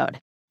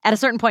episode, at a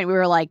certain point we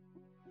were like,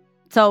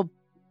 so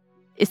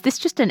is this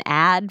just an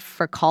ad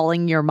for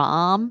calling your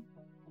mom?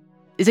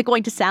 Is it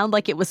going to sound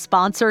like it was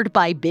sponsored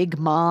by Big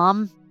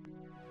Mom?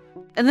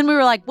 And then we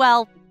were like,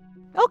 well,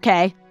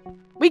 okay,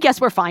 we guess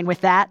we're fine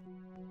with that.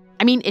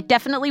 I mean, it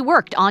definitely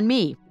worked on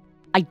me.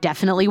 I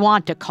definitely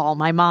want to call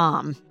my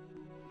mom.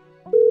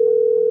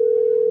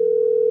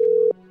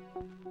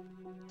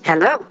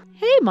 Hello.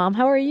 Hey, Mom,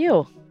 how are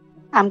you?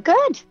 I'm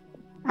good.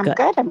 I'm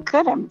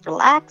good. I'm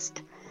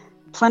relaxed.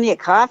 Plenty of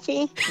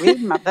coffee,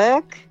 reading my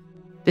book.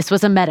 This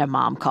was a meta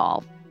mom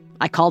call.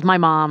 I called my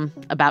mom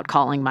about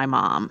calling my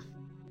mom.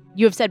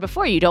 You have said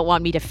before you don't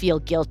want me to feel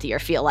guilty or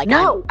feel like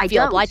I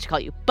feel obliged to call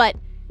you, but...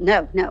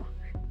 No.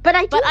 But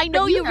I do. But I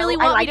know you really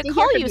want me to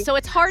call you, so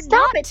it's hard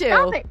not to.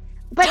 Stop it.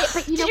 But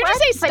you know Did you what?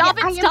 just say stop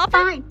it?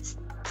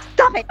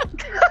 Stop it.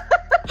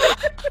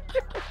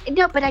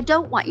 No, but I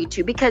don't want you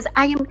to, because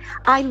I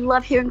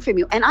love hearing from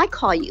you, and I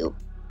call you.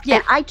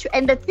 Yeah.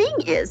 And the thing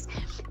is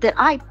that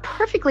I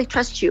perfectly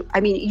trust you. I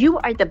mean, you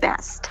are the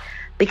best,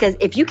 because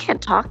if you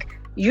can't talk,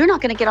 you're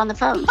not going to get on the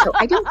phone. So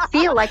I don't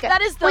feel like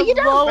that is the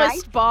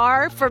lowest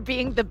bar for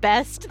being the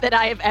best that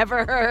I have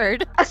ever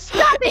heard.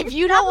 Stop it. If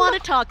you don't want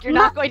to talk, you're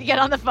not going to get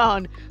on the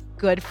phone.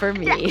 Good for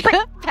me.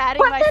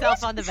 Patting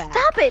myself on the back.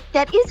 Stop it.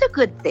 That is a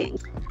good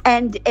thing.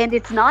 And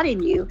it's not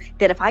in you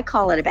that if I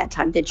call at a bad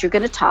time that you're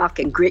going to talk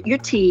and grit your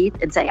teeth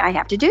and say, I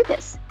have to do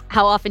this.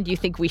 How often do you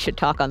think we should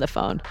talk on the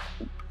phone?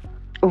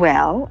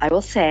 Well, I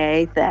will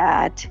say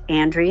that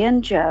Andrea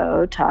and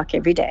Joe talk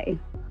every day.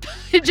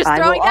 Just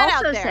throwing that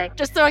out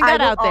there.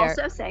 I will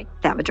also say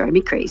that would drive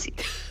me crazy.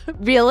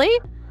 Really?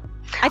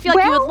 I feel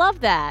like you would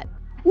love that.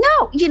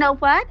 No, you know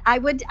what? I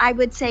would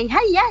say,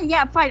 hey,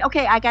 yeah, fine.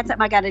 Okay, I got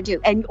something I got to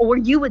do. Or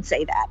you would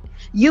say that.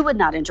 You would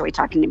not enjoy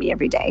talking to me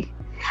every day.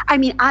 I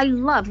mean, I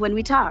love when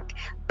we talk,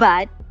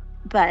 but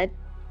what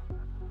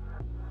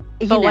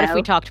if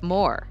we talked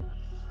more?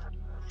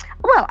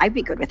 Well, I'd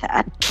be good with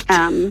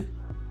that.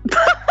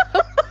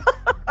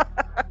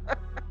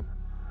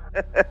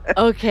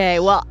 Okay,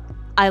 well,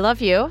 I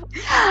love you.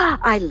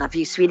 I love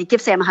you, sweetie.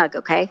 Give Sam a hug,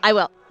 okay? I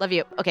will. Love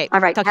you. Okay. All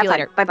right. Talk to you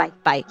later. Bye-bye.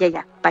 Bye.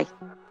 Yeah. Bye.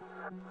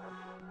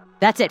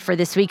 That's it for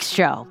this week's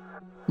show.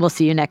 We'll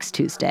see you next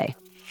Tuesday.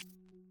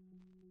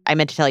 I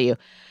meant to tell you,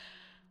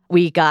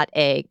 we got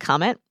a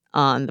comment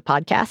on the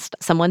podcast.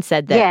 Someone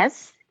said that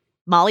yes,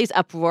 Molly's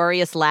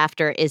uproarious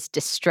laughter is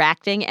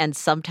distracting and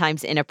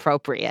sometimes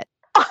inappropriate.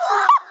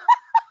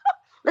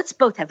 Let's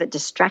both have a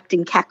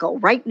distracting cackle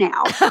right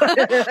now.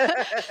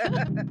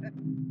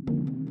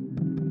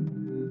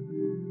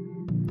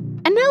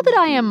 And now that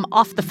I am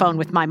off the phone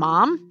with my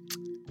mom,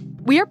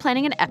 we are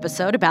planning an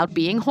episode about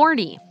being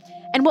horny.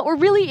 And what we're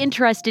really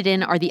interested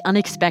in are the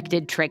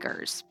unexpected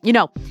triggers. You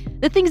know,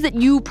 the things that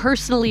you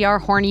personally are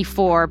horny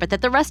for, but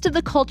that the rest of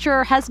the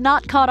culture has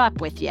not caught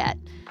up with yet.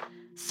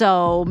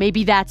 So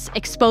maybe that's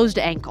exposed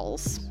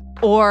ankles,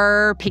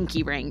 or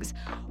pinky rings,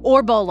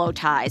 or bolo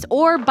ties,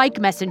 or bike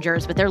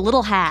messengers with their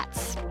little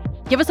hats.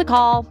 Give us a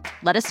call.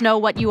 Let us know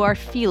what you are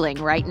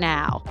feeling right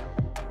now.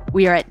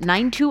 We are at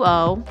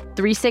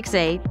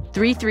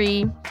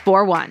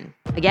 920-368-3341.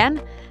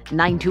 Again,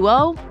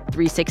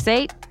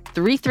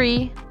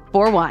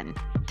 920-368-3341.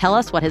 Tell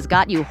us what has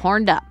got you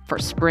horned up for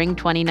spring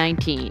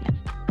 2019.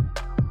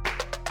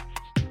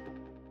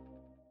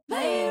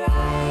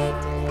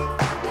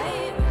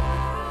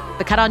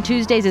 The Cut on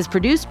Tuesdays is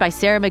produced by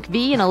Sarah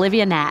McVie and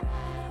Olivia Nat.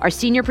 Our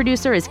senior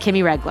producer is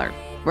Kimmy Regler.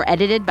 We're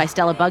edited by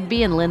Stella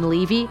Bugbee and Lynn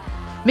Levy.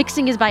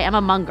 Mixing is by Emma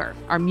Munger.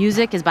 Our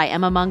music is by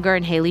Emma Munger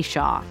and Haley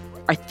Shaw.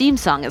 Our theme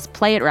song is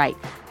Play It Right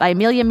by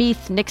Amelia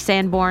Meath, Nick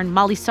Sanborn,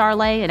 Molly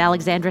Sarley, and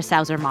Alexandra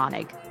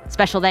Sauser-Monig.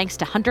 Special thanks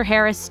to Hunter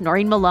Harris,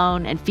 Noreen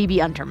Malone, and Phoebe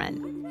Unterman.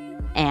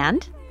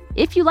 And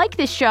if you like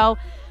this show,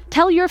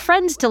 tell your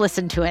friends to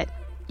listen to it.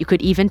 You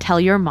could even tell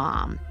your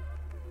mom.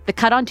 The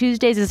Cut on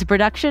Tuesdays is a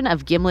production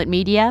of Gimlet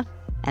Media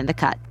and The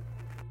Cut.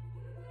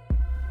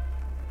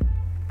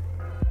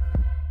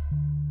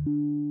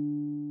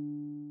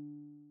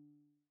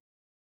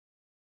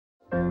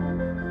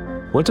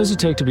 What does it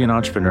take to be an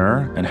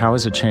entrepreneur, and how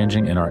is it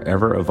changing in our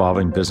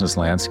ever-evolving business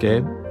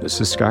landscape? This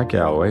is Scott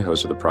Galloway,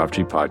 host of the Prop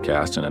G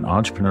podcast and an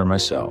entrepreneur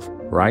myself.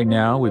 Right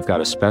now, we've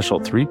got a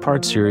special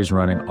 3-part series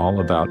running all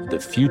about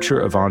the future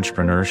of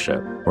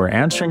entrepreneurship. We're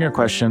answering your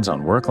questions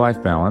on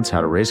work-life balance,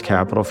 how to raise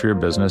capital for your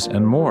business,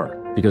 and more.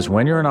 Because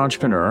when you're an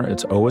entrepreneur,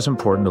 it's always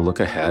important to look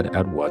ahead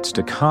at what's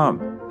to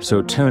come.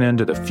 So tune in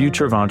to the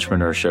Future of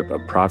Entrepreneurship, a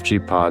Prop G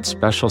pod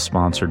special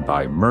sponsored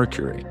by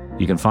Mercury.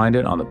 You can find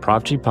it on the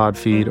Prop G Pod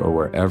feed or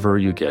wherever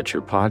you get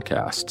your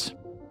podcasts.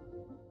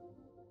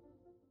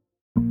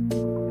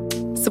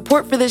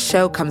 Support for this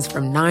show comes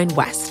from Nine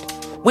West.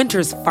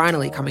 Winter's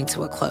finally coming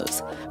to a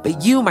close,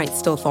 but you might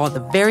still thaw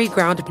the very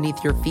ground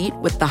beneath your feet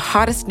with the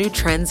hottest new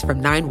trends from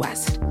Nine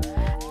West.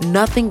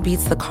 Nothing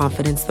beats the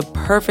confidence the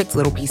perfect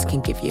little piece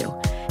can give you.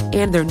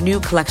 And their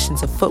new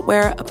collections of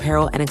footwear,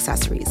 apparel, and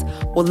accessories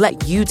will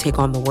let you take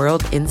on the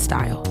world in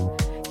style.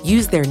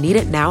 Use their Need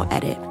It Now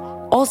edit,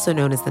 also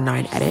known as the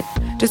 9 Edit,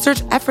 to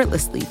search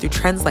effortlessly through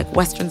trends like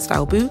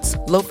Western-style boots,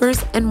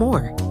 loafers, and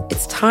more.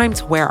 It's time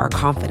to wear our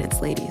confidence,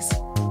 ladies.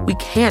 We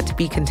can't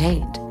be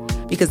contained,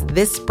 because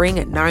this spring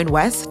at 9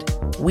 West,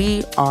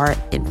 we are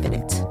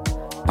infinite.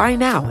 Buy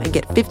now and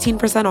get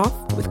 15% off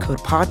with code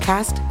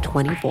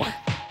PODCAST24.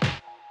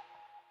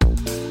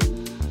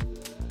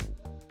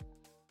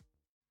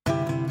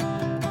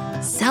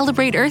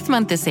 Celebrate Earth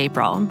Month this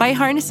April by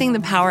harnessing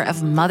the power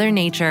of Mother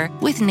Nature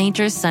with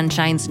Nature's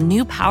Sunshine's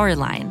new Power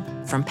line.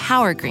 From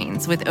Power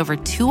Greens with over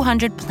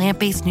 200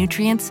 plant-based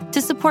nutrients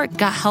to support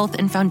gut health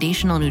and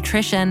foundational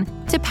nutrition,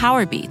 to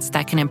Power Beets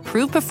that can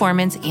improve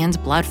performance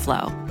and blood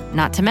flow.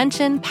 Not to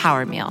mention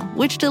Power Meal,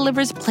 which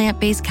delivers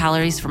plant-based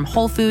calories from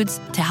whole foods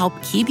to help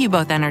keep you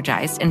both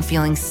energized and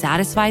feeling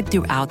satisfied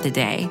throughout the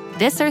day.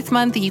 This Earth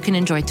Month, you can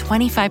enjoy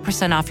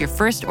 25% off your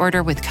first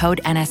order with code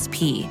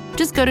NSP.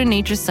 Just go to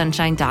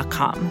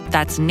naturesunshine.com.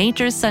 That's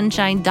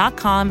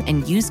naturesunshine.com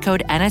and use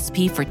code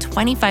NSP for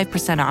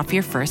 25% off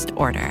your first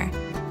order.